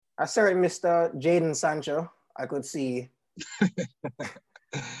A certain Mr. Jadon Sancho, I could see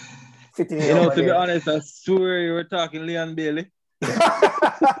fitting in over To be there. honest, I swear you were talking Leon Bailey. Nah.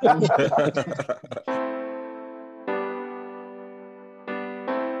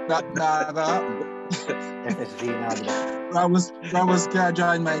 FSG now. Ramos can't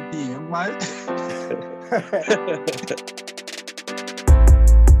join my team, Mike.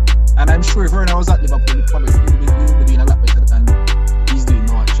 And I'm sure if Werner was at Liverpool, he probably would be doing a lot better than he's doing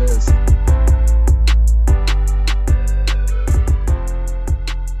now at Chelsea.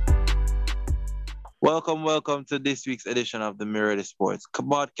 Welcome to this week's edition of the Mirror the Sports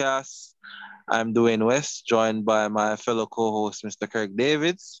podcast. I'm Dwayne West, joined by my fellow co-host, Mr. Kirk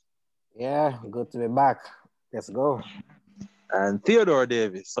Davids. Yeah, good to be back. Let's go. And Theodore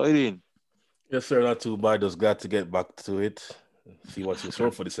Davis. How you doing? Yes, sir. Not too bad. Just glad to get back to it. See what's in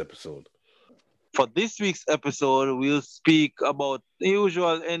store for this episode. For this week's episode, we'll speak about the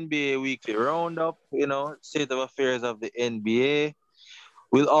usual NBA weekly roundup, state of affairs of the NBA.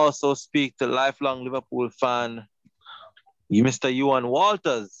 We'll also speak to lifelong Liverpool fan, Mr. Ewan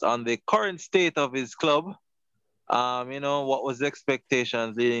Walters, on the current state of his club. What was the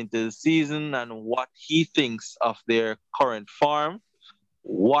expectations leading into the season and what he thinks of their current form.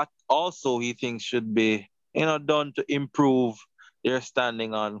 What also he thinks should be, done to improve their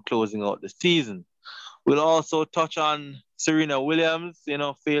standing on closing out the season. We'll also touch on Serena Williams,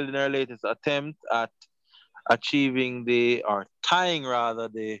 failed in her latest attempt at achieving tying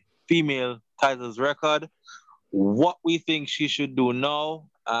the female titles record. What we think she should do now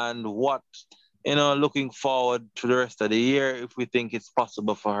and what, looking forward to the rest of the year if we think it's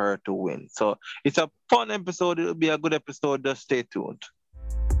possible for her to win. So it's a fun episode. It'll be a good episode. Just stay tuned.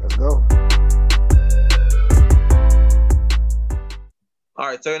 Let's go. All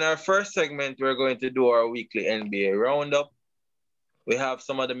right, so in our first segment, we're going to do our weekly NBA roundup. We have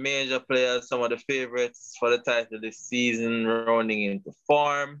some of the major players, some of the favorites for the title this season rounding into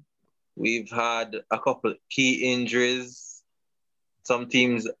form. We've had a couple key injuries. Some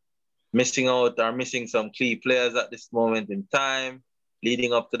teams missing out or missing some key players at this moment in time,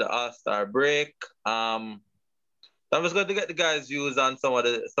 leading up to the All-Star break. I'm just going to get the guys' views on some of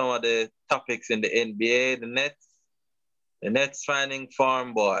the topics in the NBA. The Nets finding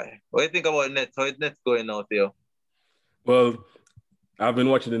form, boy. What do you think about the Nets? How is Nets going out here? Well, I've been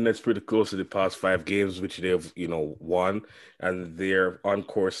watching the Nets pretty closely the past 5 games, which they've, won, and they're on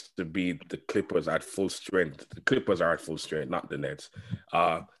course to beat the Clippers at full strength. The Clippers are at full strength, not the Nets.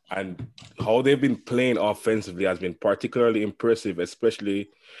 And how they've been playing offensively has been particularly impressive, especially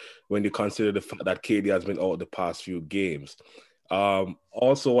when you consider the fact that KD has been out the past few games.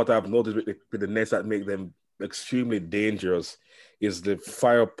 Also, what I've noticed with the Nets that make them extremely dangerous is the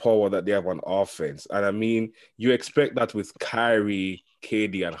firepower that they have on offense. And I mean, you expect that with Kyrie,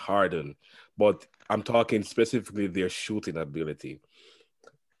 KD, and Harden, but I'm talking specifically their shooting ability.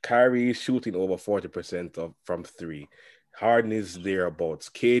 Kyrie is shooting over 40% from 3. Harden is thereabouts.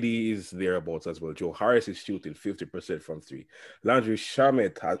 KD is thereabouts as well. Joe Harris is shooting 50% from 3. Landry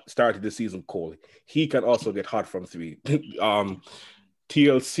Shamet has started the season cold. He can also get hot from 3.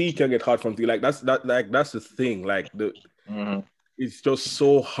 TLC can get hot from 3. That's the thing. It's just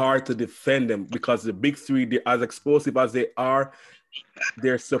so hard to defend them because the big 3, they're as explosive as they are,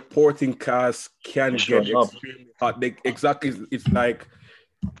 their supporting cast can get extremely hot. It's like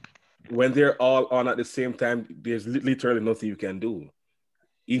when they're all on at the same time, there's literally nothing you can do,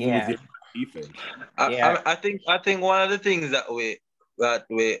 even with their defense. I think one of the things that we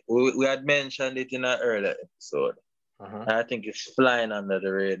had mentioned it in an earlier episode, and I think it's flying under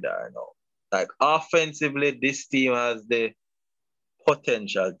the radar now. Like offensively, this team has the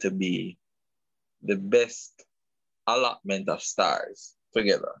potential to be the best allotment of stars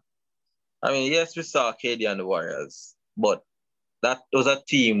together. I mean, yes, we saw KD and the Warriors, but that was a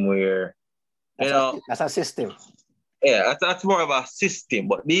team where, that's a system. Yeah, that's more of a system.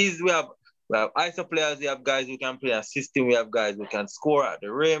 But these, we have ISO players, we have guys who can play a system, we have guys who can score at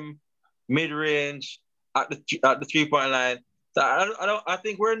the rim, mid-range, at the 3-point line. So I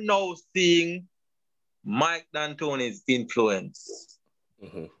think we're now seeing Mike D'Antoni's influence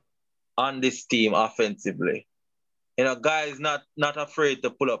on this team offensively. Guys not afraid to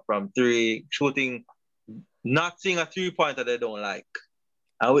pull up from 3, shooting, not seeing a 3-pointer they don't like.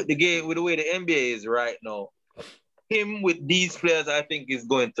 And with the way the NBA is right now, him with these players, I think is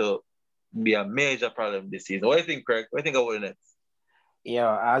going to be a major problem this season. What do you think, Craig? What do you think about the Nets?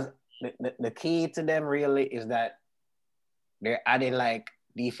 Yeah, the key to them really is that they're adding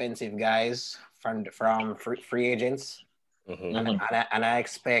defensive guys from free agents, and I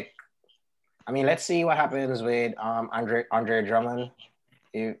expect. I mean, let's see what happens with Andre Drummond.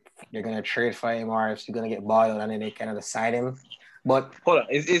 if they're gonna trade for him or if he's gonna get bought out and then they kind of decide him. But Hold on,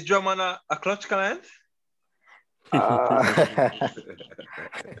 is Drummond a clutch client? I'm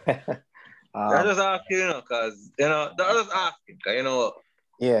just asking, because I'm just asking, because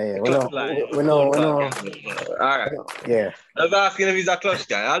yeah. clutch line. We know. All right. Yeah. I was asking if he's a clutch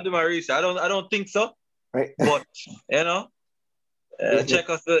guy. I'll do my research. I don't think so. Right. But check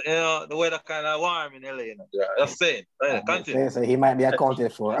us the weather kind of warm in LA. Just saying. Continue. So he might be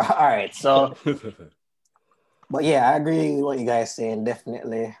accounted for. All right. So, but yeah, I agree with what you guys saying.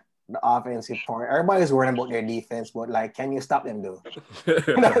 Definitely the offensive part. Everybody's worrying about their defense, but like, can you stop them though?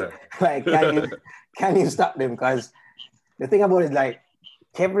 Like, can you stop them? Because the thing about it is like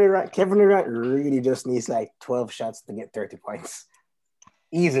Kevin Durant really just needs like 12 shots to get 30 points.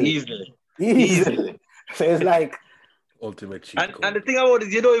 Easily. So it's like ultimate cheat code. And the thing about it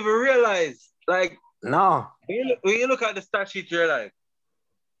is you don't even realize, like, no. When you look at the stat sheet, you're like,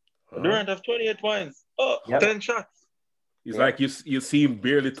 Durant have 28 points. 10 shots. It's like you see him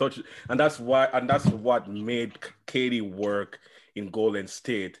barely touch it. And that's what made KD work in Golden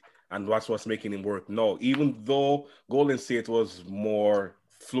State. And that's what's making him work now. Even though Golden State was more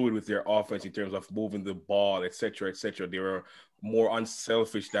fluid with their offense in terms of moving the ball, etc., they were more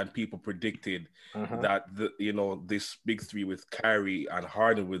unselfish than people predicted. That this big three with Kyrie and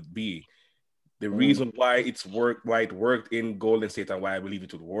Harden would be. The reason why it worked in Golden State and why I believe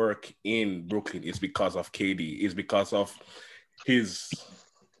it would work in Brooklyn is because of KD. Is because of his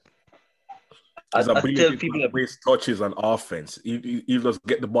ability to waste touches on offense. He just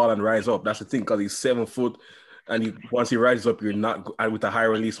get the ball and rise up. That's the thing, because he's 7 foot, and once he rises up, you're not with a high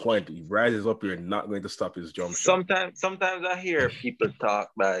release point. He rises up, you're not going to stop his jump shot. Sometimes I hear people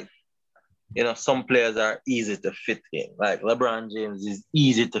talk like, some players are easy to fit in. Like LeBron James is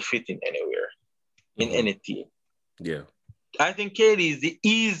easy to fit in anywhere, in any team. Yeah. I think KD is the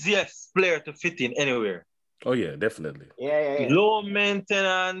easiest player to fit in anywhere. Oh yeah, definitely. Yeah. Low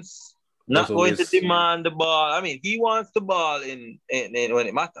maintenance, not going to demand the ball. I mean, he wants the ball in when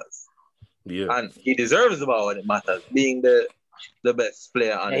it matters. Yeah. And he deserves the ball when it matters, being the best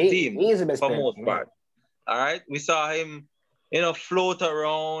player on the team. He's the best for player. most part. All right. We saw him, float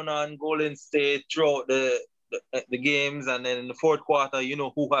around on Golden State throughout the games, and then in the fourth quarter,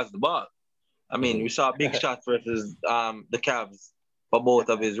 who has the ball. I mean, we saw big shot versus the Cavs for both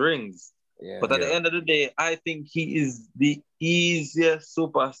of his rings. Yeah, but at the end of the day, I think he is the easiest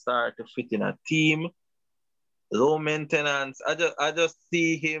superstar to fit in a team. Low maintenance. I just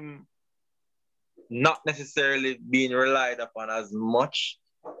see him not necessarily being relied upon as much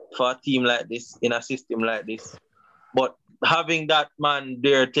for a team like this, in a system like this. But having that man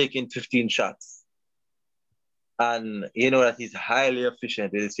there taking 15 shots, and that he's highly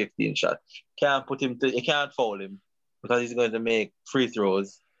efficient with his 15 shots. You can't foul him because he's going to make free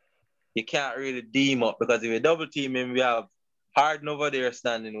throws. You can't really deem up, because if you double team him, we have Harden over there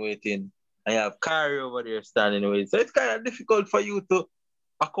standing waiting, and you have Kyrie over there standing waiting. So it's kind of difficult for you to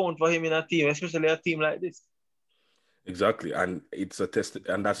account for him in a team, especially a team like this. Exactly, and it's a test,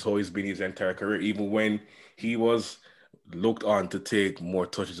 and that's how he's been his entire career. Even when he was looked on to take more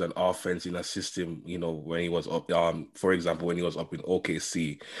touches on offense in a system, when he was up, for example, when he was up in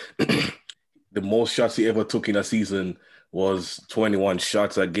OKC, the most shots he ever took in a season was 21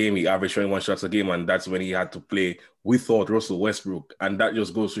 shots a game. He averaged 21 shots a game, and that's when he had to play without Russell Westbrook. And that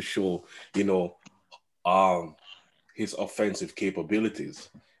just goes to show, his offensive capabilities.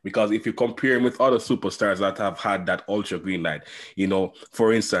 Because if you compare him with other superstars that have had that ultra green light,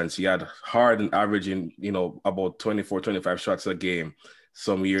 for instance, you had Harden averaging, about 24, 25 shots a game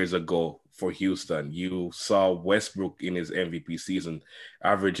some years ago for Houston. You saw Westbrook in his MVP season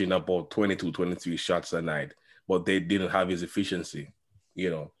averaging about 22, 23 shots a night, but they didn't have his efficiency,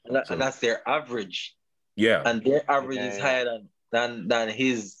 And that's their average. Yeah. And their average is higher than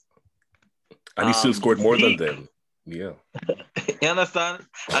his. And he still scored more than them. Yeah. You understand?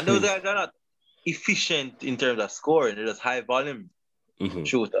 And those guys are not efficient in terms of scoring. They're just high volume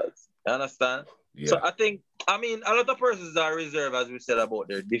shooters. You understand? Yeah. So I mean, a lot of persons are reserved, as we said, about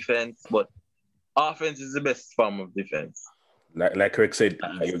their defense, but offense is the best form of defense. Like Rick said,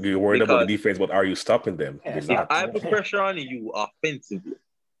 you're worried about the defense, but are you stopping them? If I put pressure on you offensively,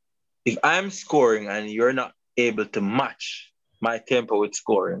 if I'm scoring and you're not able to match my tempo with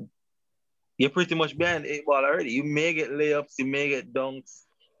scoring, you're pretty much behind the 8 ball already. You may get layups, you may get dunks,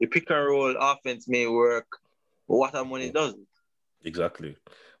 your pick and roll offense may work, but what happens when it doesn't? Exactly.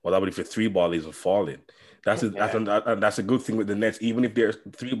 What about if your 3 ball isn't falling? That's a good thing with the Nets. Even if their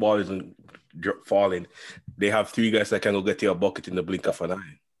 3 ball isn't falling, they have 3 guys that can go get you a bucket in the blink of an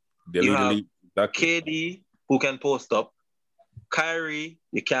eye. You have KD, who can post up. Kyrie,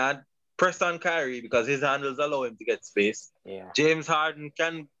 you can't press on Kyrie because his handles allow him to get space. Yeah. James Harden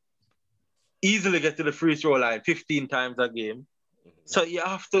can easily get to the free throw line 15 times a game. So you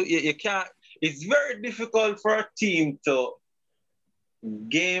have to, you can't, it's very difficult for a team to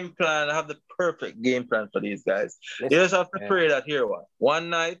game plan, have the perfect game plan for these guys. You just have to pray that here one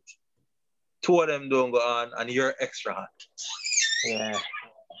night, two of them don't go on and you're extra hot. Yeah.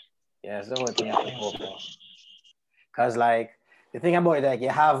 Yeah, that's the only thing I can hope for. Because, like, the thing about it, like, you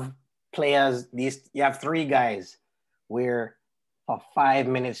have players, you have three guys where a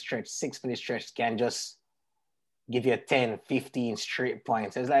 5-minute stretch, 6-minute stretch can just give you 10, 15 straight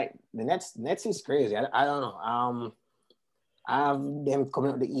points. It's like the Nets is crazy. I don't know. I have them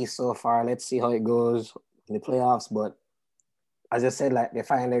coming up the East so far. Let's see how it goes in the playoffs. But as I said, like, they're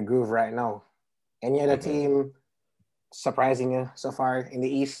finding their groove right now. Any other team surprising you so far in the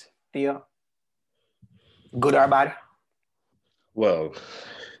East, Theo? Good or bad? Well,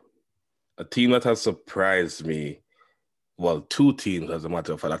 a team that has surprised me, well, two teams, as a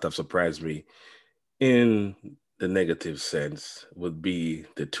matter of fact, that have surprised me in the negative sense would be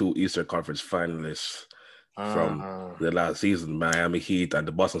the two Eastern Conference finalists from the last season, Miami Heat and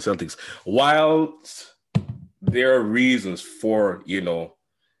the Boston Celtics. While there are reasons for,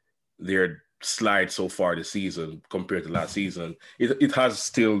 their slide so far this season compared to last season, it has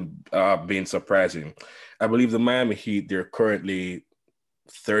still been surprising. I believe the Miami Heat, they're currently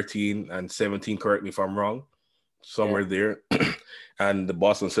 13 and 17, correct me if I'm wrong, somewhere there. And the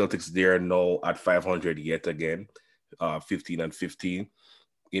Boston Celtics, they're now at 500 yet again, 15 and 15.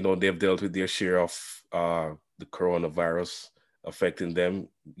 They've dealt with their share of the coronavirus affecting them.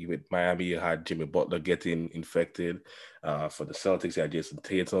 With Miami, you had Jimmy Butler getting infected. For the Celtics, you had Jason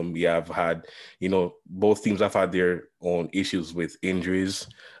Tatum. We have had, both teams have had their own issues with injuries.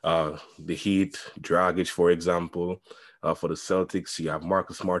 The Heat, Dragic, for example. For the Celtics, you have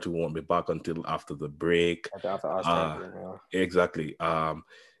Marcus Smart, who won't be back until after the break. Exactly.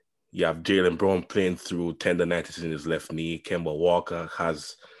 You have Jaylen Brown playing through tendonitis in his left knee. Kemba Walker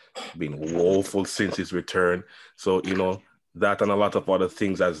has been woeful since his return. So, that and a lot of other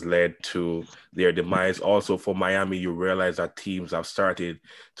things has led to their demise. Also, for Miami, you realize that teams have started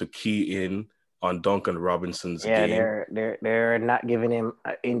to key in on Duncan Robinson's game. They're not giving him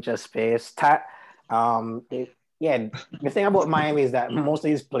an inch of space. The thing about Miami is that most of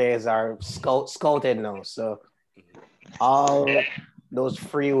these players are scouted now. So all those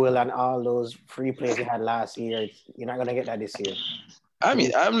free will and all those free plays you had last year, you're not gonna get that this year. I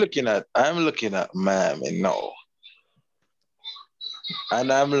mean, I'm looking at Miami now,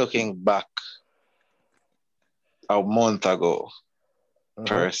 and I'm looking back a month ago,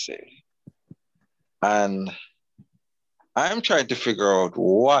 per se, and I'm trying to figure out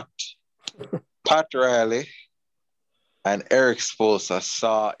what Pat Riley and Eric Spoelstra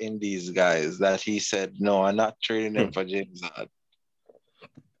saw in these guys that he said, no, I'm not trading them for James Harden.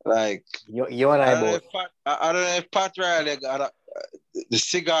 Like, you and I both. I don't know if Pat Riley got the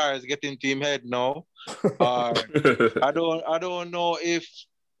cigar is getting to him head now. Or I don't know if,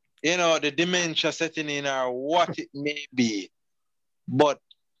 the dementia setting in or what it may be. But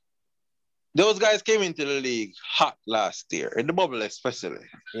those guys came into the league hot last year, in the bubble especially.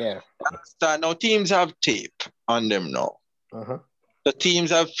 Yeah. Now teams have tape on them now. The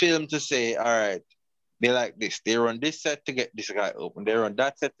teams have film to say, all right, they like this. They run this set to get this guy open. They run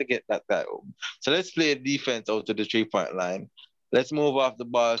that set to get that guy open. So let's play defense out to the 3-point line. Let's move off the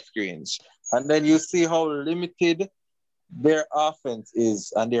ball screens. And then you see how limited their offense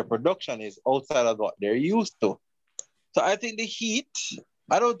is and their production is outside of what they're used to. So I think the Heat,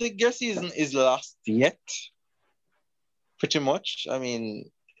 I don't think their season is lost yet. Pretty much. I mean,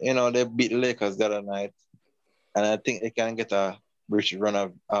 they beat the Lakers the other night. And I think they can get a rich vein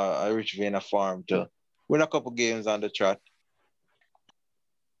of form to win a couple games on the trot.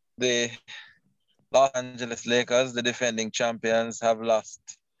 The Los Angeles Lakers, the defending champions, have lost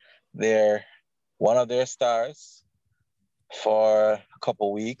one of their stars for a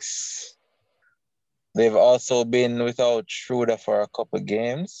couple weeks. They've also been without Schroeder for a couple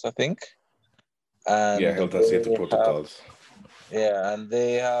games, I think. And health and safety protocols. And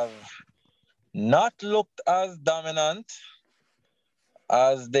they have not looked as dominant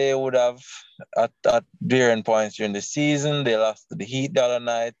as they would have at varying points during the season. They lost to the Heat the other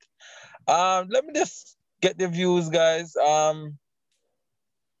night. Let me just get the views, guys.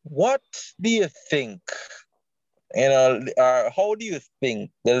 What do you think? How do you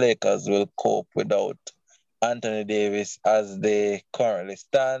think the Lakers will cope without Anthony Davis as they currently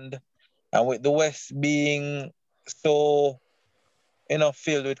stand? And with the West being so,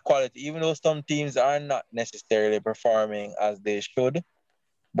 filled with quality, even though some teams are not necessarily performing as they should,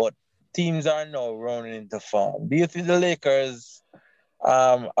 but teams are now running into form. Do you think the Lakers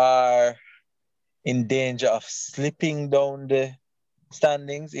are in danger of slipping down the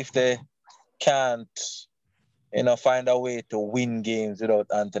standings if they can't, find a way to win games without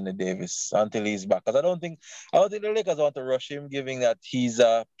Anthony Davis until he's back? Because I don't think the Lakers want to rush him, given that he's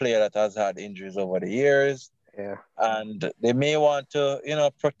a player that has had injuries over the years. Yeah. And they may want to,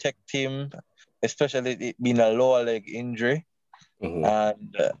 protect him, especially it being a lower leg injury. Mhm.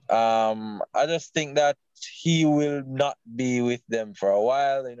 And I just think that he will not be with them for a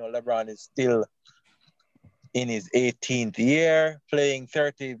while. LeBron is still in his 18th year, playing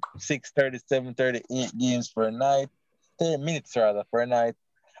 36, 37, 38 games per night, 30 minutes rather per night.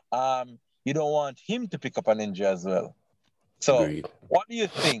 You don't want him to pick up an injury as well. So Agreed. what do you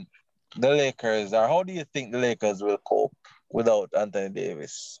think how do you think the Lakers will cope without Anthony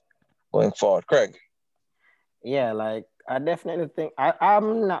Davis going forward? Craig? Yeah, like I definitely think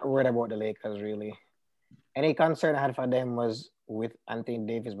I'm not worried about the Lakers really. Any concern I had for them was with Anthony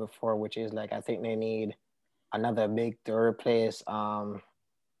Davis before, which is like I think they need another big to replace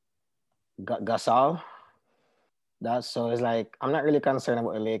Gasol. That's so it's like I'm not really concerned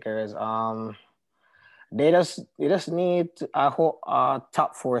about the Lakers. They just need a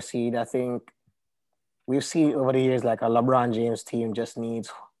top 4 seed. I think we've seen over the years like a LeBron James team just needs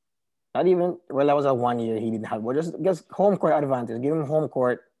not even that was a 1 year he didn't have, but just home court advantage. Give him home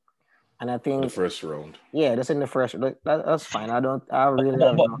court, and I think The first round. yeah, that's in the first. That's fine. I really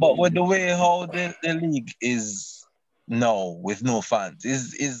have But with the way how the league is now with no fans,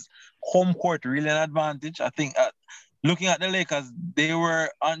 is home court really an advantage? I think looking at the Lakers, they were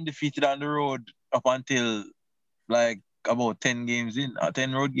undefeated on the road up until like about 10 games in,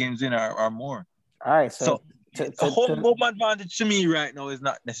 10 road games in or more. All right, so home advantage to me right now is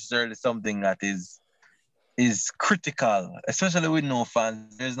not necessarily something that is critical, especially with no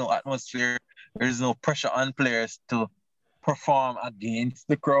fans. There's no atmosphere. There's no pressure on players to perform against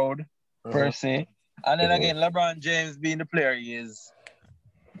the crowd per se. And then again, LeBron James being the player he is,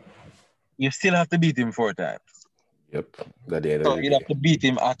 you still have to beat him 4 times. Yep. That So you'd have to beat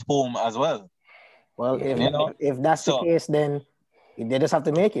him at home as well. Well, if that's the case, then they just have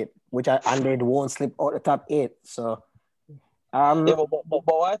to make it, and they won't slip out the top 8. So, but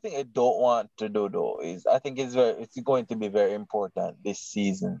what I think I don't want to do though is I think it's going to be very important this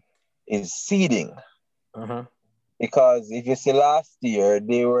season is seeding. Because if you see last year,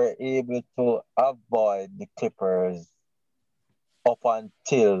 they were able to avoid the Clippers up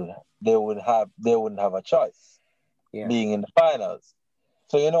until they wouldn't have a choice being in the finals.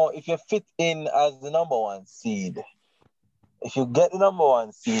 So, if you fit in as the number 1 seed, if you get the number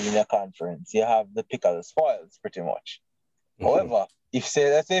 1 seed in your conference, you have the pick of the spoils pretty much. However,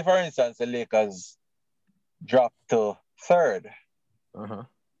 let's say for instance, the Lakers drop to 3rd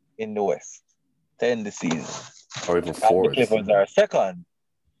in the West to end the season, or even 4th, and the Clippers are 2nd,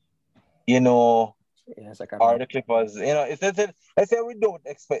 or the Clippers, let's say we don't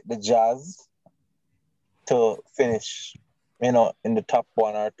expect the Jazz to finish, in the top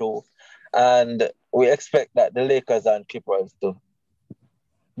 1 or 2, and we expect that the Lakers and Clippers to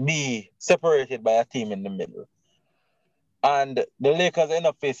be separated by a team in the middle. And the Lakers end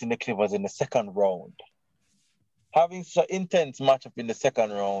up facing the Clippers in the 2nd round. Having such intense matchup in the 2nd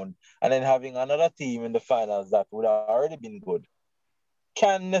round and then having another team in the finals that would have already been good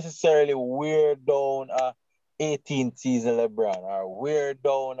can necessarily wear down a 18th season LeBron or wear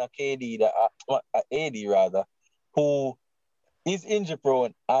down a AD rather, who is injury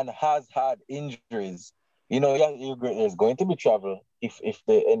prone and has had injuries. There's going to be trouble if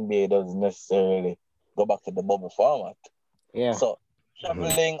the NBA doesn't necessarily go back to the bubble format. Yeah. So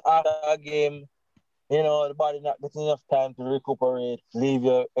traveling after a game, the body not getting enough time to recuperate, leave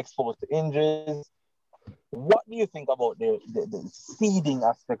you exposed to injuries. What do you think about the seeding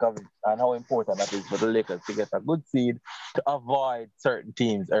aspect of it and how important that is for the Lakers to get a good seed to avoid certain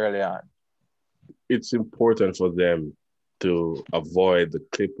teams early on? It's important for them to avoid the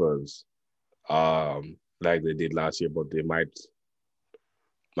Clippers like they did last year, but they might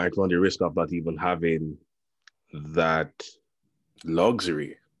run the risk of not even having that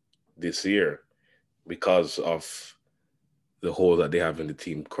luxury this year because of the hole that they have in the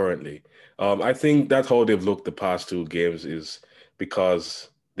team currently. I think that's how they've looked the past 2 games is because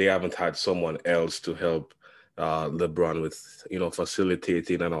they haven't had someone else to help LeBron with,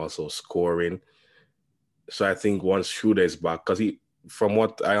 facilitating and also scoring. So I think once Schroeder is back, because from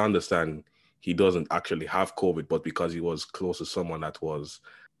what I understand, he doesn't actually have COVID, but because he was close to someone that was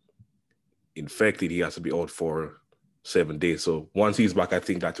infected, he has to be out for 7 days. So once he's back, I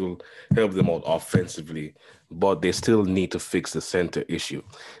think that will help them out offensively. But they still need to fix the center issue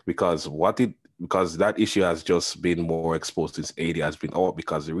because that issue has just been more exposed since AD has been out.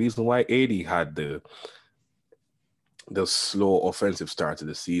 Because the reason why AD had the slow offensive start to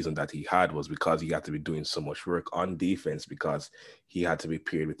the season that he had was because he had to be doing so much work on defense because he had to be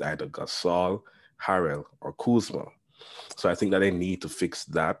paired with either Gasol, Harrell, or Kuzma. So I think that they need to fix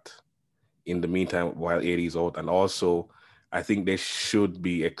that in the meantime while AD is out. And also, I think they should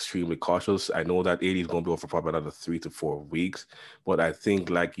be extremely cautious. I know that AD is going to be out for probably another 3 to 4 weeks, but I think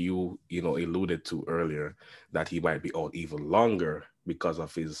like you alluded to earlier, that he might be out even longer because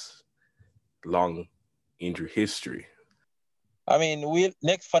of his long injury history. I mean,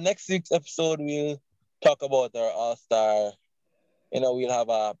 for next week's episode, we'll talk about our All-Star. We'll have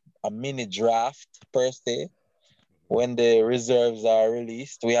a mini draft per se when the reserves are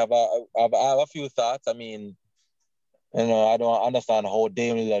released. I have a few thoughts. I mean, I don't understand how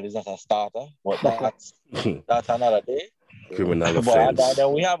Dame Lillard is not a starter, but that's another day. Criminal offense. But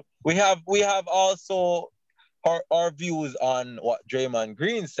then we have also our views on what Draymond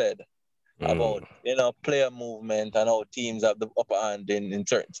Green said about player movement and how teams have the upper hand in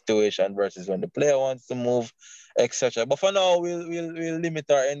certain situations versus when the player wants to move, etc. But for now, we'll limit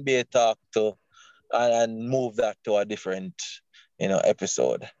our NBA talk to and move that to a different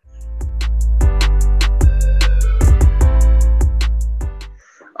episode.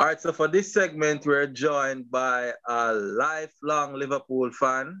 All right, so for this segment, we're joined by a lifelong Liverpool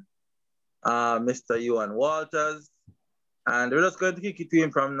fan, Mr. Ewan Walters. And we're just going to kick it to him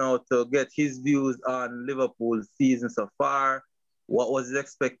from now to get his views on Liverpool's season so far. What was his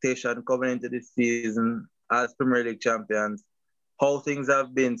expectation coming into this season as Premier League champions? How things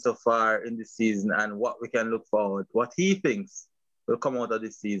have been so far in this season and what we can look forward, what he thinks will come out of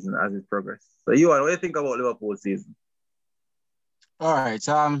this season as it progresses. So, Ewan, what do you think about Liverpool's season? All right.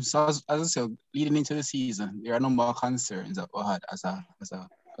 So as I said, leading into the season, there are a number of concerns that we had as a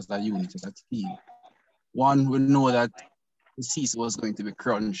unit, as a team. One, we know that the season was going to be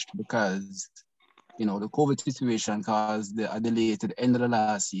crunched because, the COVID situation caused a delay to the end of the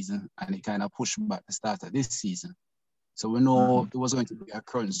last season and it kind of pushed back the start of this season. So we know it was going to be a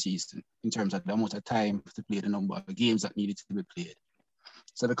crunch season in terms of the amount of time to play the number of games that needed to be played.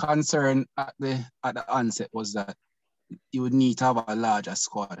 So the concern at the onset was that you would need to have a larger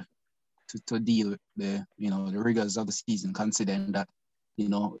squad to deal with the rigors of the season, considering that,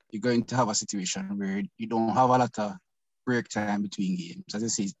 you're going to have a situation where you don't have a lot of break time between games. As I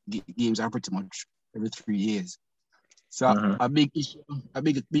say, games are pretty much every 3 years. So a big issue, a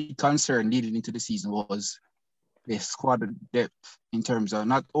big concern leading into the season was the squad depth in terms of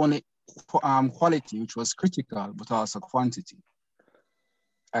not only quality, which was critical, but also quantity.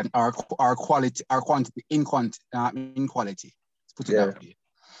 And our quantity in quality. Let's put it that way.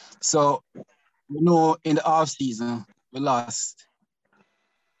 So, in the off season, we lost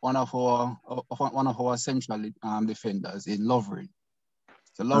one of our central defenders in Lovren.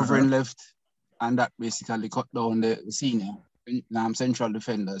 So Lovren left, and that basically cut down the senior central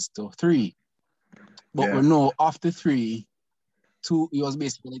defenders to 3. But we know after 3, 2, it was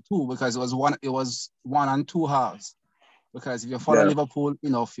basically 2 because it was 1 and 2 halves. Because if you follow Liverpool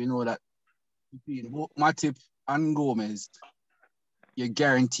enough, you know that between Matip and Gomez, you're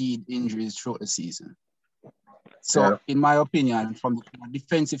guaranteed injuries throughout the season. So, in my opinion, from a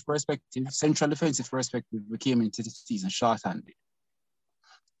defensive perspective, central defensive perspective, we came into the season short-handed.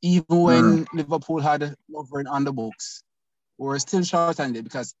 Even when Liverpool had Lovren on the books, we were still short-handed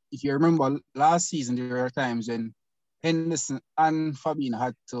because if you remember last season, there were times when Henderson and Fabinho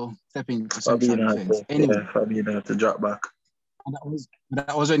had to step into central defense. Fabinho had to drop back. And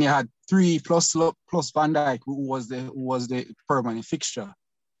that was when you had 3 plus Van Dijk, who was the permanent fixture.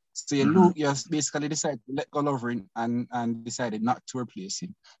 So you basically decided to let go Lovren and decided not to replace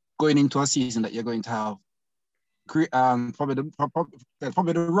him, going into a season that you're going to have probably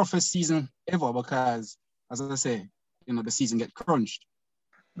the roughest season ever because, as I say, the season get crunched.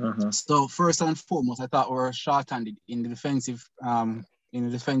 So first and foremost, I thought we were short-handed in the defensive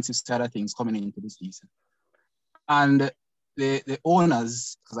side of things coming into the season. And the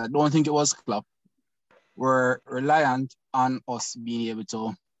owners, because I don't think it was Klopp, were reliant on us being able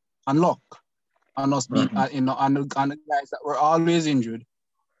to unlock, on us being, on the guys that were always injured,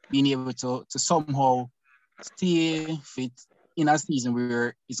 being able to somehow stay fit in a season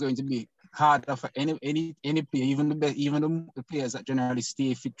where it's going to be harder for any player, even the players that generally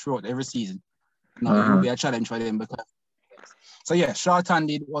stay fit throughout every season. It will be a challenge for them because. So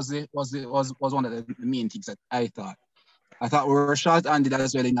short-handed was one of the main things that I thought. I thought we were short-handed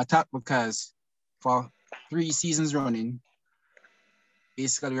as well in attack because for 3 seasons running,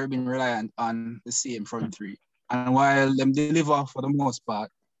 basically we've been reliant on the same front three. And while them deliver for the most part,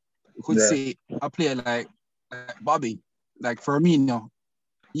 you could say a player like Bobby, like Firmino,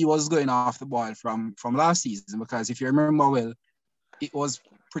 he was going off the ball from last season, because if you remember well, it was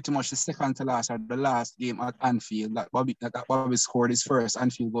pretty much the second to last or the last game at Anfield that Bobby scored his first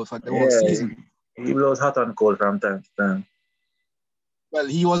Anfield goal for the whole season. He was hot and cold from time to time. Well,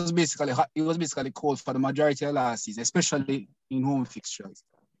 he was basically cold for the majority of last season, especially in home fixtures.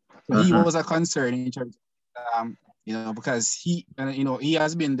 So he was a concern in terms of, because he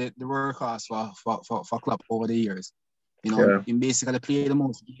has been the workhorse for Klopp over the years. He basically played the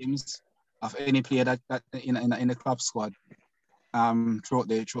most games of any player that in the Klopp squad throughout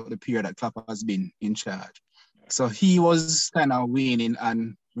the period that Klopp has been in charge. So he was kind of waning,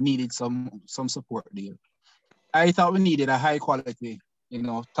 and we needed some support there. I thought we needed a high quality,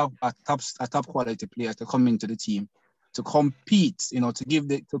 top quality player to come into the team to compete,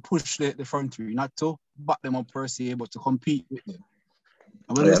 to push the front three, not to back them up per se, but to compete with them.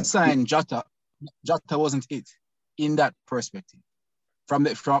 And when we signed Jota wasn't it in that perspective. From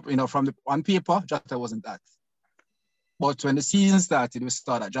on paper, Jota wasn't that. But when the season started, we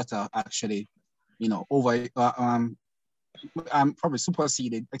saw that Jota actually, probably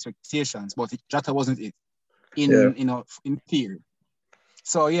superseded expectations, but Jota wasn't it in theory.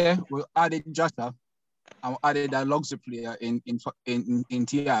 So we added Jota and we added a luxury player in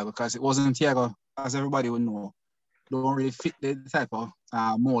Thiago, because it wasn't Thiago, as everybody would know, don't really fit the type of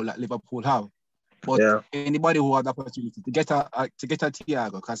mold that Liverpool have. But anybody who had the opportunity to get a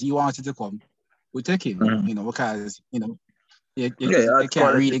Thiago, because he wanted to come, we take him, because you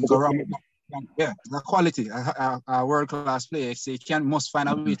can't really go wrong. Yeah, the quality, a world-class player, so you must find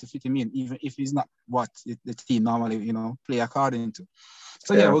a way to fit him in, even if he's not what the team normally, play according to.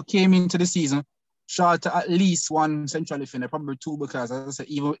 So we came into the season short at least one central defender, probably two, because as I said,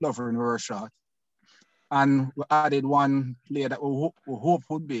 even with Lovren we were short. And we added one player that we hope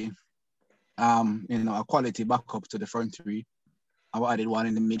would be, a quality backup to the front three. And we added one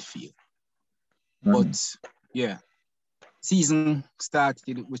in the midfield. But season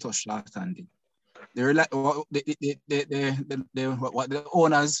started with us short-handed. What the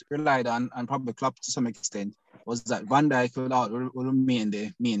owners relied on, and probably Klopp to some extent, was that Van Dijk will remain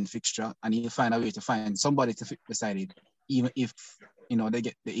the main fixture, and he'll find a way to find somebody to fit beside it, even if they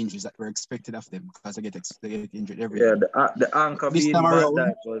get the injuries that were expected of them, because they get injured every year. The anchor this being time Van around,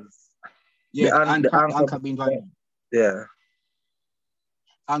 Dijk was the anchor being Van Dijk. Yeah.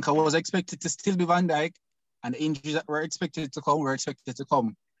 Anchor was expected to still be Van Dijk, and the injuries that were expected to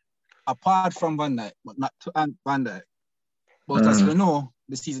come apart from Van Dijk, but not to Van Dijk. But as we know,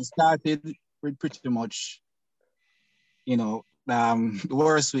 the season started with pretty much, the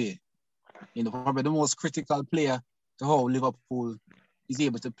worst way. Probably the most critical player to how Liverpool is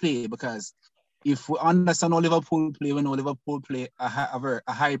able to play, because if we understand how Liverpool play, we know Liverpool play a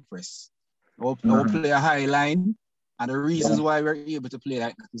high press. We'll play a high line. And the reasons why we're able to play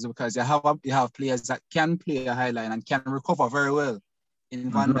like that is because you have players that can play a high line and can recover very well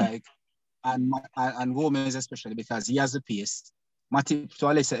in Van Dijk and Gomez, especially because he has the pace. Matip to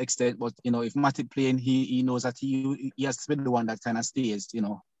a lesser extent, but if Matip playing, he knows that he has to be the one that kind of stays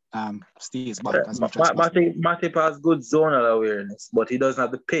back as much as possible. Matip has good zonal awareness, but he doesn't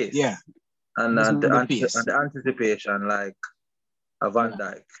have the pace. Yeah. And the anticipation like a Van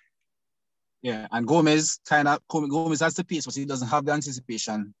Dijk. Yeah, and Gomez has the pace, but he doesn't have the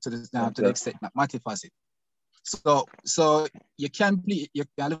anticipation to the extent that Matip has it. So you can play.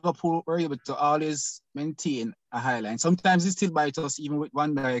 Liverpool were able to always maintain a high line. Sometimes it still bites us, even with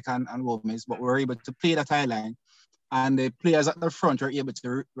Van Dijk and Gomez, but we're able to play that high line, and the players at the front were able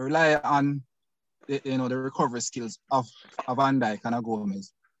to rely on the recovery skills of Van Dijk and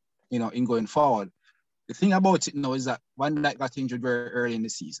Gomez, in going forward. The thing about it now is that Van Dijk got injured very early in the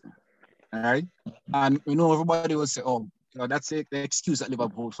season. All right, and everybody will say, "Oh, that's the excuse that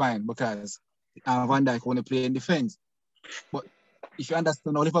Liverpool find because Van Dijk only play in defense." But if you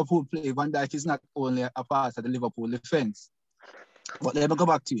understand how Liverpool play, Van Dijk is not only a part of the Liverpool defense. But let me go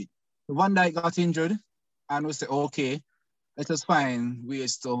back to it. Van Dijk got injured, and we say, "Okay, let us find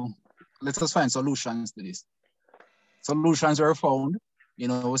solutions to this." Solutions were found.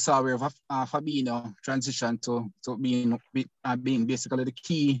 We saw where Fabinho transitioned to being basically the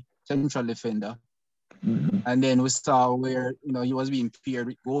key central defender. And then we saw where he was being paired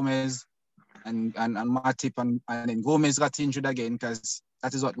with Gomez and Matip, and then Gomez got injured again, because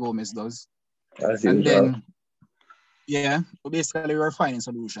that is what Gomez does. Then basically we were finding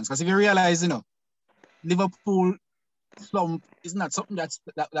solutions, because if you realize Liverpool slump is not something that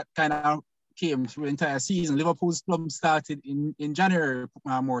kind of came through the entire season. Liverpool's slump started in January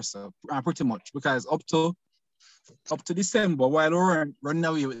more so, pretty much, because up to December, while we weren't running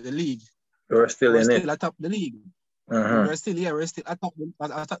away with the league, We're still atop the league. We're still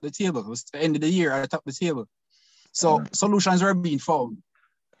atop the table. It was the end of the year atop the table. So solutions were being found.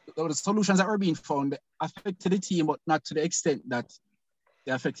 The solutions that were being found affected the team, but not to the extent that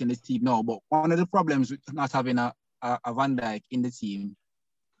they're affecting the team now. But one of the problems with not having a Van Dijk in the team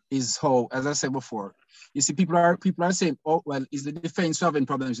is how, as I said before, you see people are saying, oh well, is the defense having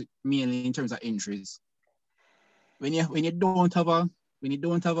problems mainly in terms of injuries? When you don't have a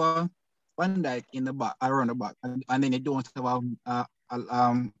Van Dijk in the back, around the back, and then you don't have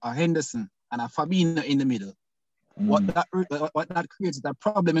a Henderson and a Fabinho in the middle. What that creates is a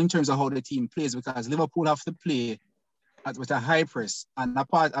problem in terms of how the team plays, because Liverpool have to play with a high press, and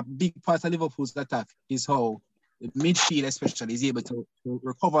a big part of Liverpool's attack is how the midfield especially is able to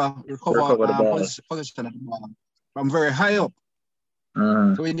recover position of the ball from very high up.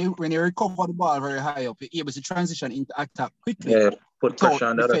 So when you recover the ball very high up, you're able to transition into attack quickly. Yeah, put pressure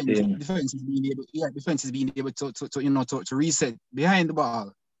on the other team. Defense is being able to reset behind the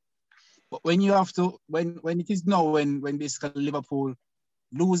ball. But when you have to, when it is now, when basically Liverpool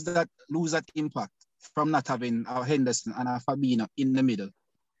lose that impact from not having a Henderson and a Fabinho in the middle,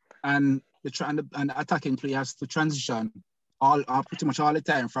 and the attacking player has to transition pretty much all the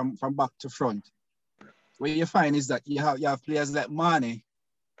time from back to front. What you find is that you have players like Mane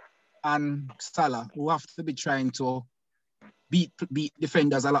and Salah who have to be trying to beat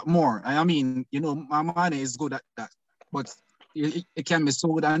defenders a lot more. I mean, Mane is good at that, but it can be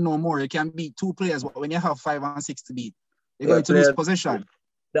so good and no more. You can beat two players, but when you have 5 and 6 to beat, you're going to lose possession.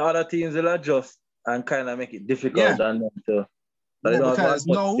 The other teams will adjust and kind of make it difficult on them to. But because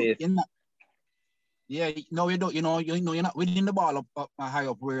no, you don't. You're not winning the ball up high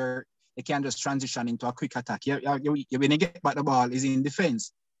up where you can just transition into a quick attack. When you get back the ball is in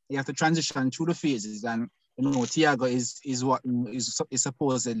defense. You have to transition through the phases, and Thiago is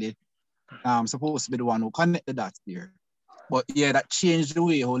supposedly supposed to be the one who connect the dots there. But yeah, that changed the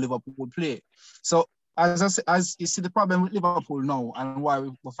way how Liverpool play. So as you see, the problem with Liverpool now and why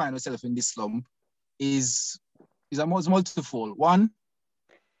we find ourselves in this slump is multifold. One,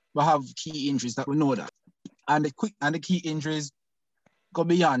 we have key injuries that we know that, and the key injuries go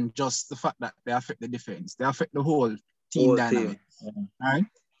beyond just the fact that they affect the defense. They affect the whole team dynamics. Right?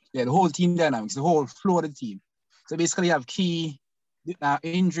 Yeah, the whole team dynamics, the whole flow of the team. So basically, you have key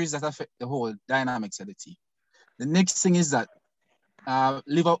injuries that affect the whole dynamics of the team. The next thing is that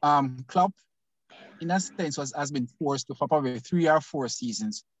Klopp, in a sense, has been forced to, for probably 3 or 4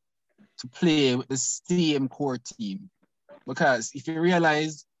 seasons, to play with the same core team. Because if you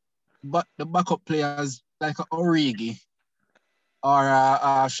realize, but the backup players like Origi or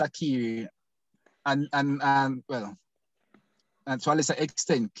Shaqiri and to a lesser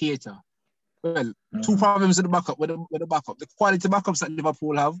extent, Keita. Well, 2 problems with the backup. With the backup, the quality backups that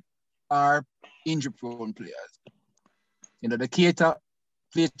Liverpool have are injury-prone players. The Keita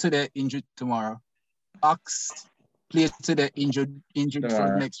played today, injured tomorrow. Ox played today, injured for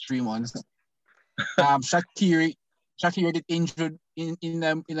the next 3 months. Shaqiri did injured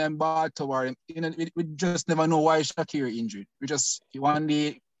in Baltimore. We just never know why Shaqiri injured. One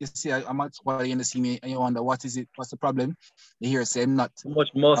day you see I'm at squad and you see me and you wonder what's the problem. You hear say I'm not too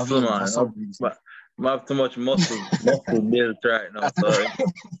much muscle, man. I have too much muscle built right now. So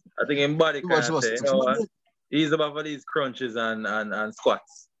I think in body kind of say, he's about for these crunches and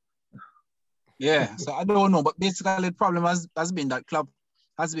squats. Yeah, so I don't know, but basically the problem has been that Klopp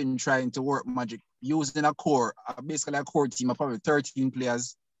has been trying to work magic using a core team of probably 13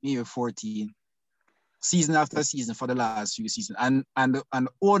 players, maybe 14, season after season for the last few seasons, and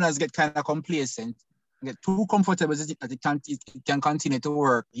owners get kind of complacent, get too comfortable that it can continue to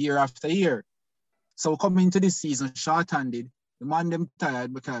work year after year. So coming into this season short-handed, the man them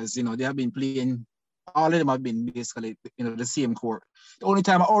tired because they have been playing. All of them have been basically the same core. The only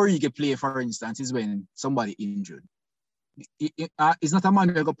time Origi play, for instance, is when somebody injured. It's not a man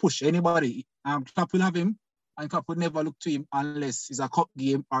who going to push anybody. Klopp will have him, and Klopp would never look to him unless it's a cup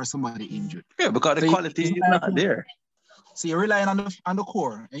game or somebody injured. Yeah, because the quality is not there. So you're relying on the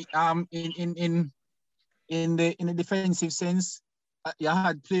core. In the defensive sense, you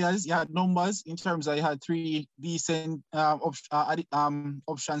had players, you had numbers in terms of you had 3 decent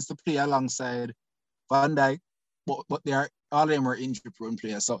options to play alongside Van Dijk, but all of them were injury-prone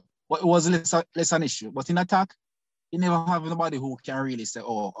players. So it was less an issue. But in attack, you never have nobody who can really say,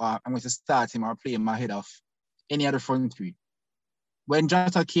 I'm going to start him or play him ahead of any other front 3. When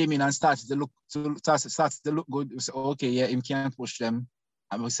Jota came in and started to look good, we said, okay, yeah, him can't push them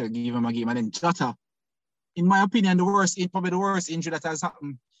I must say give him a game. And then Jota, in my opinion, probably the worst injury that has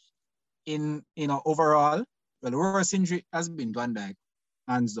happened in overall. Well, the worst injury has been Van Dijk,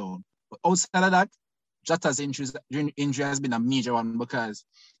 hands down. But outside of that, Jota's injury has been a major one because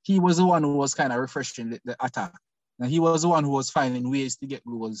he was the one who was kind of refreshing the attack. And he was the one who was finding ways to get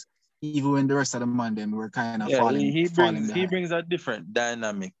goals, even when the rest of the man them were kind of falling. He behind. brings a different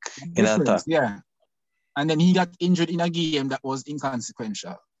dynamic in Difference, attack. yeah. And then he got injured in a game that was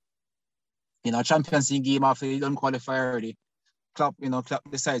inconsequential. Champions League game after he done qualify already. Klopp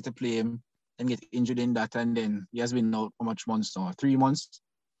decided to play him and get injured in that, and then he has been out for much months now, 3 months.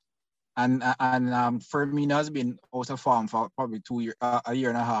 And Firmino has been out of form for probably a year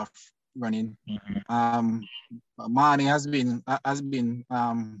and a half running. Mane has been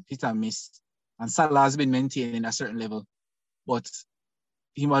hit and miss, and Salah has been maintaining a certain level, but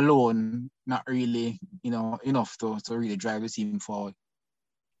him alone not really enough to really drive the team forward.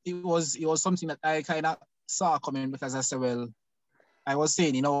 It was something that I kind of saw coming because I said, well, I was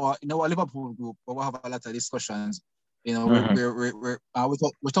saying, our Liverpool group, but we'll have a lot of discussions. We're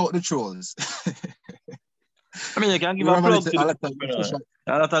without the trolls. I mean, you can give a plug to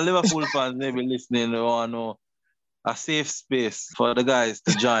a lot of Liverpool fans maybe listening who want to know a safe space for the guys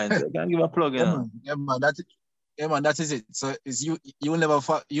to join. So you can give a plug, that is it. So it's you'll never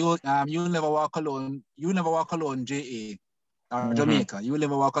walk alone. You'll never walk alone, JA. Or Jamaica. You will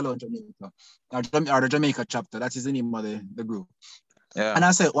never walk alone, Jamaica. Or the Jamaica chapter. That is the name of the group. Yeah. And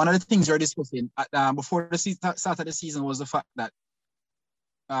I said, one of the things we were discussing before the start of the season was the fact that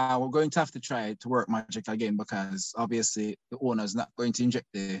we're going to have to try to work magic again because obviously the owner's not going to inject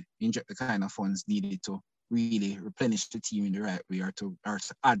the kind of funds needed to really replenish the team in the right way or to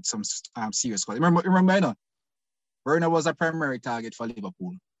add some serious quality. Remember, Werner was a primary target for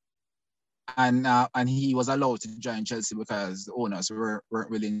Liverpool. And he was allowed to join Chelsea because the owners weren't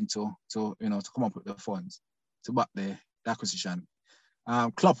willing to come up with the funds to back the acquisition.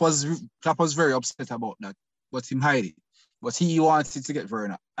 Klopp was very upset about that, but him hide it. But he wanted to get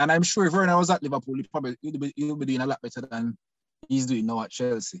Werner, and I'm sure if Werner was at Liverpool, he'll be doing a lot better than he's doing now at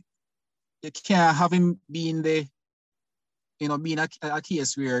Chelsea. You can't have him being being a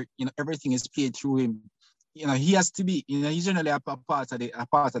case where everything is played through him. He has to be, he's generally a part of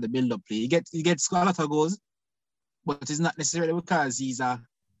the build-up play. He gets a lot of goals, but it's not necessarily because he's a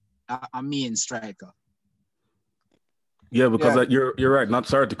main striker. Yeah, because you're right. Not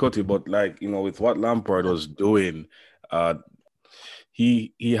sorry to cut you, but with what Lampard was doing,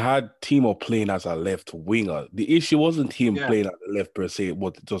 he had Timo playing as a left winger. The issue wasn't him playing at the left per se,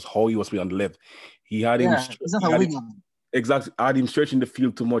 but just how he was playing on the left. He had him. He's not a winger. Exactly. I had him stretching the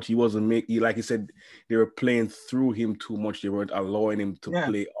field too much. He wasn't like he said, they were playing through him too much. They weren't allowing him to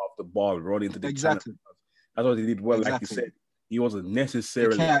play off the ball, run into the channel. That's what he did well. Like you said, he wasn't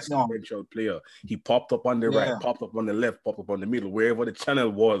necessarily a differential player. He popped up on the right, popped up on the left, popped up on the middle. Wherever the channel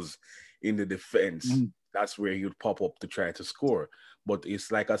was in the defense, that's where he would pop up to try to score. But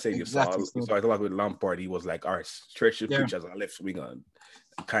it's like I said, you saw a lot with Lampard. He was like, all right, stretch the pitch as a left winger and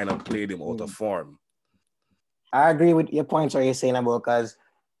kind of played him out of form. I agree with your points what you're saying about because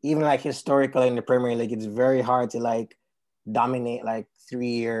even historically in the Premier League, it's very hard to dominate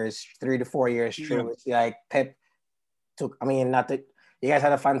 3 to 4 years straight. Pep took, not that you guys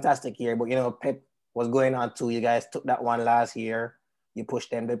had a fantastic year, but Pep was going on too. You guys took that one last year. You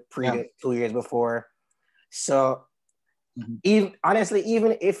pushed them the previous 2 years before. So even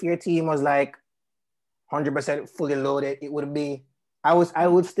if your team was 100% fully loaded, it would be. I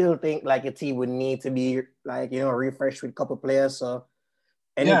would still think a team would need to be refreshed with a couple players. So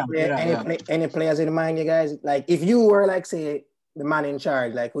any players in mind, you guys? If you were say the man in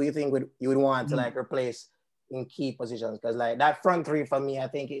charge, who you think you would want to replace in key positions? Because that front three for me, I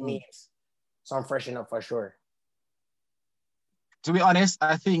think it needs some freshen up for sure. To be honest,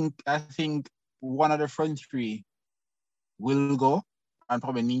 I think one of the front three will go and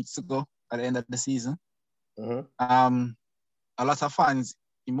probably needs to go at the end of the season. A lot of fans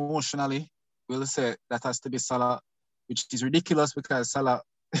emotionally will say that has to be Salah, which is ridiculous because Salah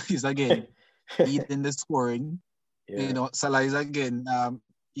is again leading the scoring. Salah is again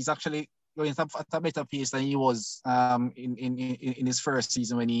he's actually going at a better pace than he was in his first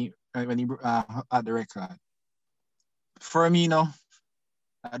season when he had the record. Firmino,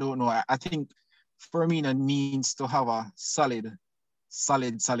 I don't know. I think Firmino needs to have a solid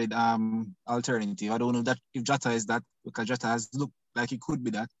alternative. I don't know that if Jota is that, because Jota has looked like he could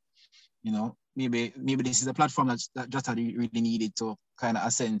be that. Maybe this is a platform that Jota really needed to kind of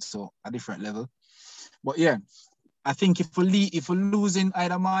ascend to a different level. But yeah, I think if we're losing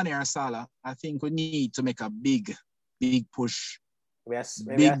either Mane or Salah, I think we need to make a big push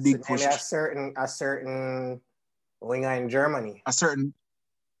Big push. Maybe a certain winger in Germany. A certain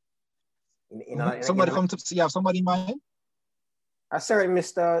You somebody know, come to see. You have somebody in mind? a certain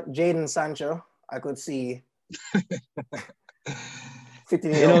Mr. Jadon Sancho. I could see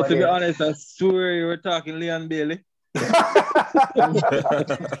fitting in over to be there. honest, I swear you were talking Leon Bailey.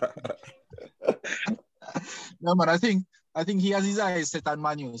 No, man. I think he has his eyes set on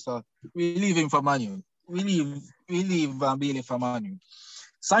Manu, so we leave him for Manu. We leave Bailey for Manu.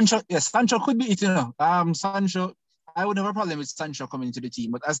 Sancho, yes, Sancho could be it, you know. Sancho, I would have a problem with Sancho coming into the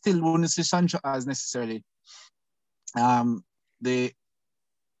team, but I still wouldn't see Sancho as necessarily I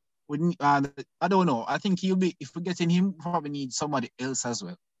don't know. I think he'll be, if we're getting him, probably need somebody else as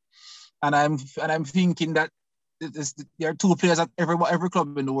well. And I'm thinking that there are two players that every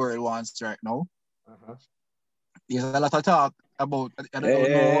club in the world wants right now. Uh-huh. There's a lot of talk about. I don't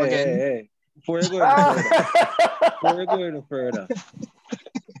know again. Hey. Before you go any further,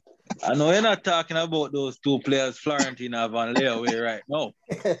 I know you're not talking about those two players, Florentina Van Leeuwen, right now.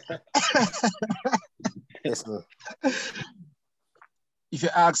 Yes, sir. If you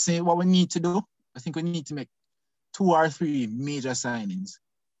ask me what we need to do, I think we need to make 2 or 3 major signings.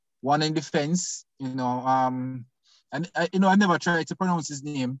 One in defense, and I never tried to pronounce his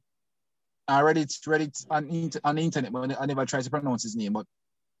name. I read it on the internet, but I never tried to pronounce his name. But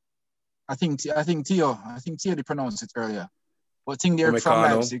I think Theo did pronounce it earlier. But thing there from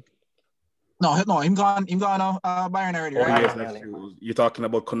Leipzig. No, him gone Bayern already. Oh, right? yes, that's true. You're talking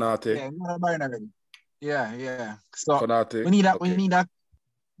about Konate. Yeah, him gone Bayern already. Yeah. So Konate. we need that. Okay. We need that.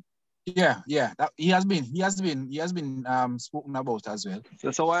 Yeah. That, he has been spoken about as well.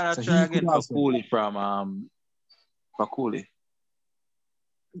 So why not try again for Cooley from Cooley?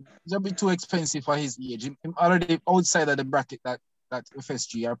 It's a bit too expensive for his age. Him already outside of the bracket that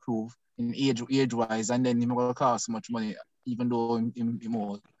FSG approved in age wise, and then him will cost so much money, even though him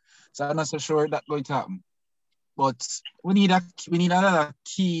old. So I'm not so sure that's going to happen. But we need another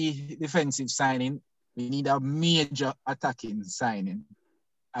key defensive signing. We need a major attacking signing.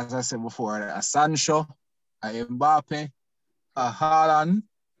 As I said before, a Sancho, a Mbappe, a Haaland.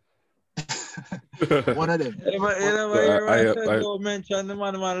 One of them. You mentioned the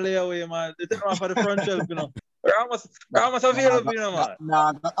man layaway, man. They take him off for the front shelf, you know. Ramos available, you know,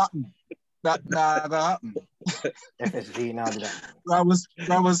 man. That happen. FSG now did that.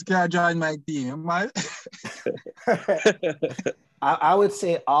 Ramos can't join my team, man. I would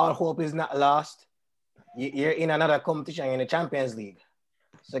say all hope is not lost. You're in another competition in the Champions League.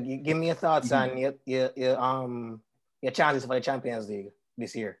 So give me your thoughts on your chances for the Champions League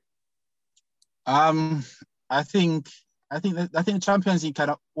this year. I think the Champions League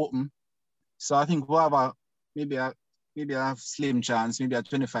kind of open. So I think we'll have maybe a slim chance, maybe a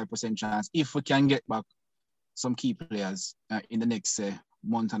 25% chance if we can get back some key players in the next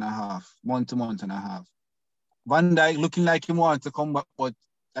month and a half. Van Dijk looking like he wants to come back, but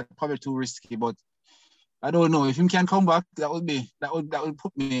that's probably too risky. But I don't know if he can come back. That would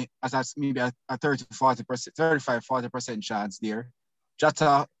put me as maybe a 35-40% chance there.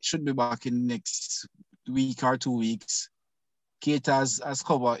 Jota should be back in the next week or 2 weeks. Keita as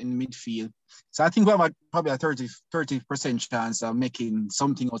cover in midfield. So I think we have probably a 30% chance of making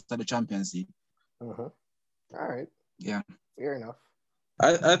something out of the Champions League. Uh-huh. All right. Yeah. Fair enough.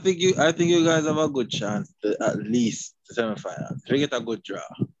 I think you guys have a good chance to at least the semi-final. We get a good draw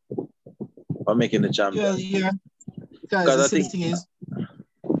for making the Champions. Yeah. Because the thing is,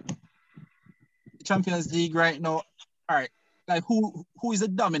 the Champions League right now. All right. Like who is the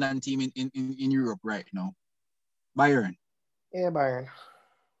dominant team in Europe right now? Bayern. Yeah, Bayern.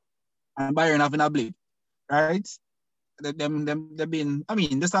 And Bayern having a blip, right? They've been. I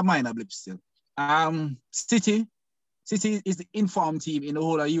mean, there's a minor blip still. City is the informed team in the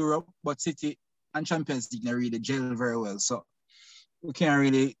whole of Europe, but City and Champions League not really gel very well. So we can't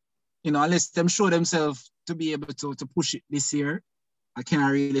really, unless them show themselves to be able to push it this year, I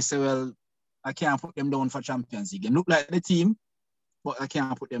can't really say, well, I can't put them down for Champions League. They look like the team, but I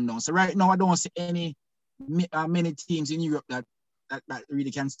can't put them down. So right now, I don't see many teams in Europe that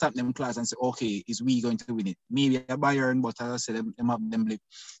really can stop them class and say, okay, is we going to win it? Maybe a Bayern, but as I said, them have them blip.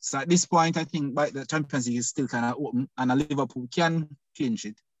 So at this point, I think the Champions League is still kind of open, and a Liverpool can clinch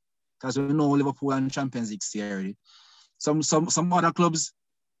it because we know Liverpool and Champions League stay already. Some other clubs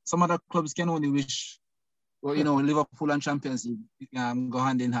can only wish. Well, Liverpool and Champions League go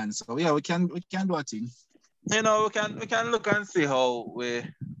hand in hand. So yeah, we can do a thing. We can look and see how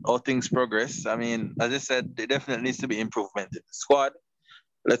things progress. I mean, as I said, there definitely needs to be improvement in the squad.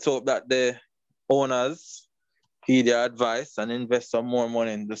 Let's hope that the owners heed their advice and invest some more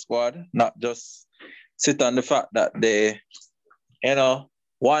money in the squad, not just sit on the fact that they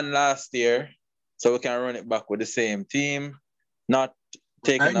one last year, so we can run it back with the same team, not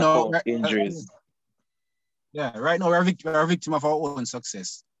taking Right now, account injuries. Right now we're a victim of our own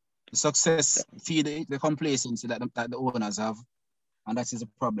success. The success feed the complacency that the owners have, and that is a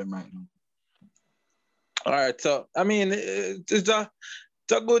problem right now. All right, so I mean, it's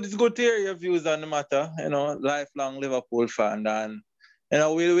good to hear your views on the matter. Lifelong Liverpool fan, and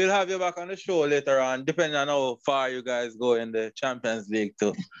we'll have you back on the show later on, depending on how far you guys go in the Champions League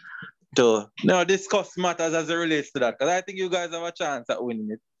to discuss matters as it relates to that, because I think you guys have a chance at winning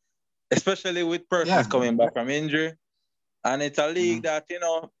it, especially with persons coming back from injury, and it's a league that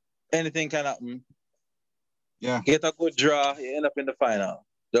anything can happen. Yeah, Get a good draw, you end up in the final,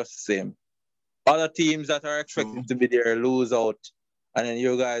 just the same. Other teams that are expected to be there lose out, and then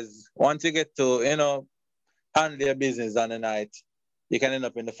you guys, once you get to handle your business on the night, you can end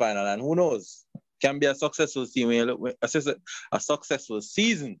up in the final, and who knows, can be a successful team when you look a successful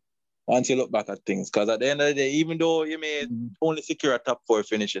season once you look back at things. Because at the end of the day, even though you may only secure a top 4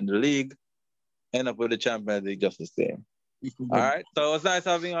 finish in the league, end up with the Champions League just the same. All right, so it was nice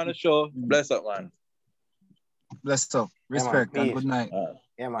having you on the show. Bless up, man. Bless up. Respect, and good night.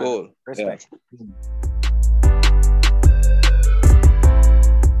 Yeah, man. Cool. Respect. Yeah.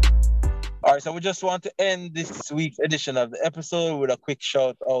 All right, so we just want to end this week's edition of the episode with a quick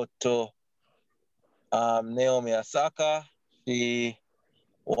shout out to Naomi Osaka. She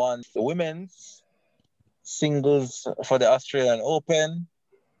won the women's singles for the Australian Open.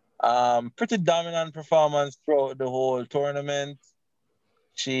 Pretty dominant performance throughout the whole tournament.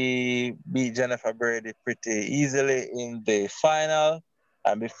 She beat Jennifer Brady pretty easily in the final.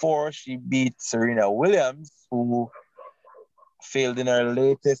 And before, she beat Serena Williams, who failed in her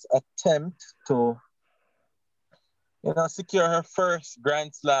latest attempt to secure her first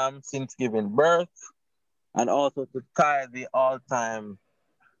Grand Slam since giving birth, and also to tie the all-time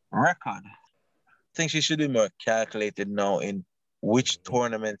record. I think she should be more calculated now in which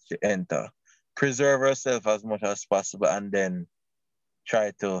tournament she enter. Preserve herself as much as possible and then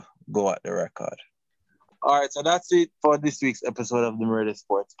try to go at the record. All right, so that's it for this week's episode of the Murder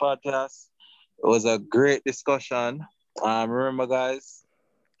Sports Podcast. It was a great discussion. Remember, guys,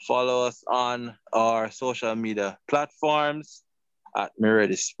 follow us on our social media platforms at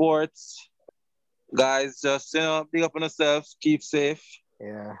Murder Sports. Guys, just big up on yourselves, keep safe.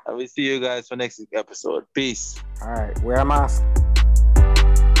 Yeah. And we'll see you guys for next week's episode. Peace. All right, wear a mask.